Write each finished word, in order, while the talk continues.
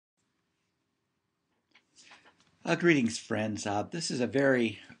Greetings, friends. This is a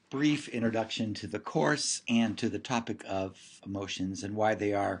very brief introduction to the course and to the topic of emotions and why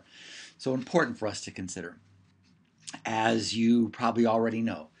they are so important for us to consider. As you probably already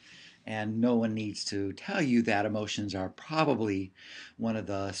know, and no one needs to tell you that emotions are probably one of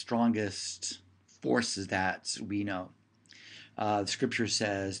the strongest forces that we know. The scripture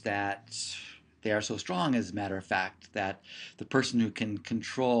says that they are so strong, as a matter of fact, that the person who can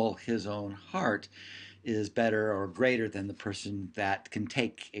control his own heart is better or greater than the person that can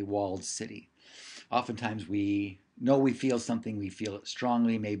take a walled city. Oftentimes we know we feel something, we feel it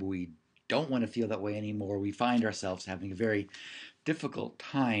strongly, maybe we don't want to feel that way anymore. We find ourselves having a very difficult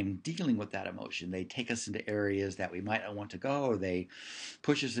time dealing with that emotion. They take us into areas that we might not want to go, or they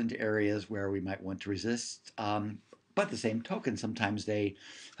push us into areas where we might want to resist. But the same token, sometimes they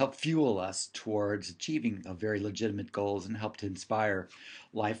help fuel us towards achieving very legitimate goals and help to inspire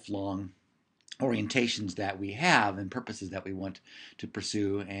lifelong orientations that we have and purposes that we want to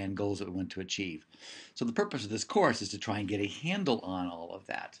pursue and goals that we want to achieve. So the purpose of this course is to try and get a handle on all of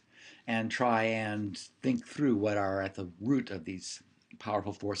that and try and think through what are at the root of these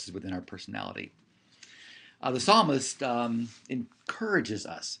powerful forces within our personality. The psalmist encourages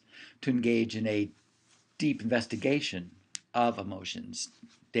us to engage in a deep investigation of emotions.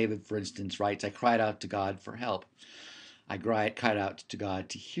 David, for instance, writes, I cried out to God for help. I cried out to God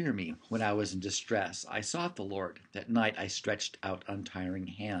to hear me when I was in distress. I sought the Lord. That night I stretched out untiring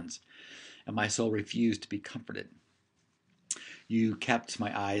hands, and my soul refused to be comforted. You kept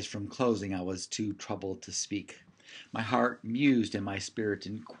my eyes from closing. I was too troubled to speak. My heart mused and my spirit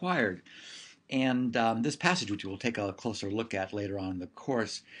inquired. And this passage, which we'll take a closer look at later on in the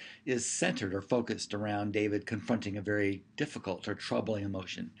course, is centered or focused around David confronting a very difficult or troubling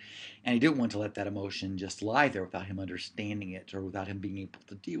emotion. And he didn't want to let that emotion just lie there without him understanding it or without him being able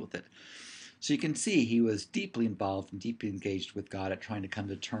to deal with it. So you can see he was deeply involved and deeply engaged with God at trying to come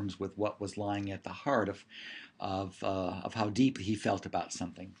to terms with what was lying at the heart of how deeply he felt about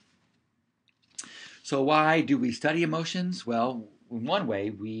something. So why do we study emotions? Well, in one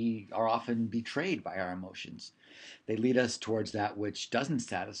way, we are often betrayed by our emotions. They lead us towards that which doesn't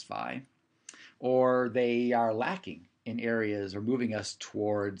satisfy, or they are lacking in areas or moving us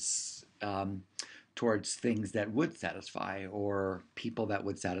towards things that would satisfy, or people that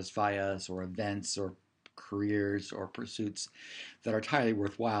would satisfy us, or events, or careers, or pursuits that are entirely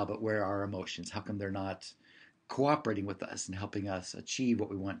worthwhile, but where are our emotions? How come they're not cooperating with us and helping us achieve what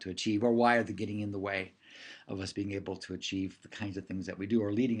we want to achieve, or why are they getting in the way of us being able to achieve the kinds of things that we do,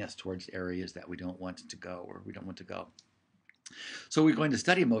 or leading us towards areas that we don't want to go or we don't want to go? So we're going to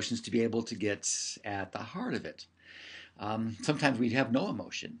study emotions to be able to get at the heart of it. Sometimes we have no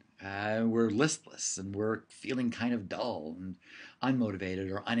emotion. We're listless and we're feeling kind of dull and unmotivated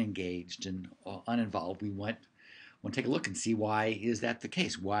or unengaged and uninvolved. We want to take a look and see why is that the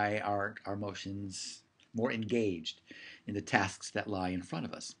case. Why are our emotions more engaged in the tasks that lie in front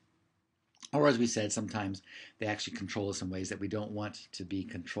of us? Or as we said, sometimes they actually control us in ways that we don't want to be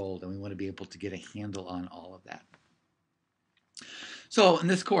controlled, and we want to be able to get a handle on all of that. So in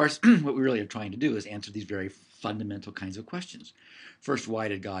this course, what we really are trying to do is answer these very fundamental kinds of questions. First, why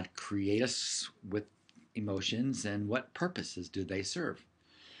did God create us with emotions, and what purposes do they serve?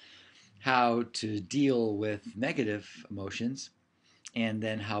 How to deal with negative emotions, and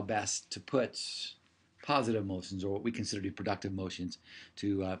then how best to put positive emotions, or what we consider to be productive emotions,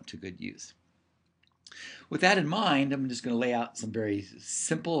 to good use. With that in mind, I'm just going to lay out some very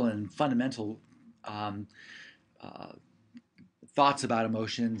simple and fundamental um, uh, thoughts about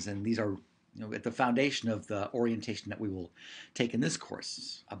emotions, and these are at the foundation of the orientation that we will take in this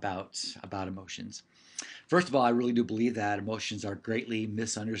course about emotions. First of all, I really do believe that emotions are greatly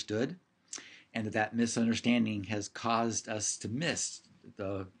misunderstood, and that misunderstanding has caused us to miss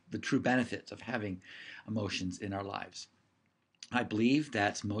the true benefits of having emotions in our lives. I believe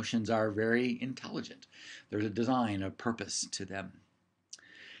that emotions are very intelligent. There's a design, a purpose to them,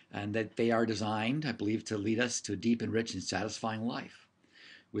 and that they are designed, I believe, to lead us to a deep and rich and satisfying life,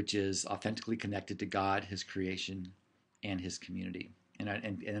 which is authentically connected to God, His creation, and His community, and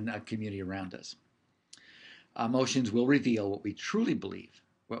a community around us. Emotions will reveal what we truly believe,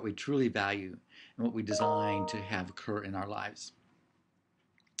 what we truly value, and what we design to have occur in our lives.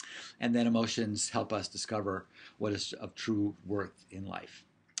 And then emotions help us discover what is of true worth in life.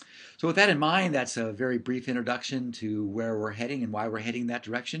 So with that in mind, that's a very brief introduction to where we're heading and why we're heading that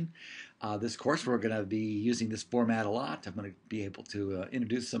direction. This course, we're going to be using this format a lot. I'm going to be able to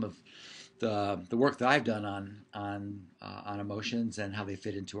introduce some of the work that I've done on emotions and how they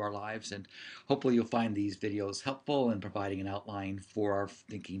fit into our lives. And hopefully you'll find these videos helpful in providing an outline for our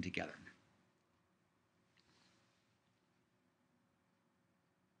thinking together.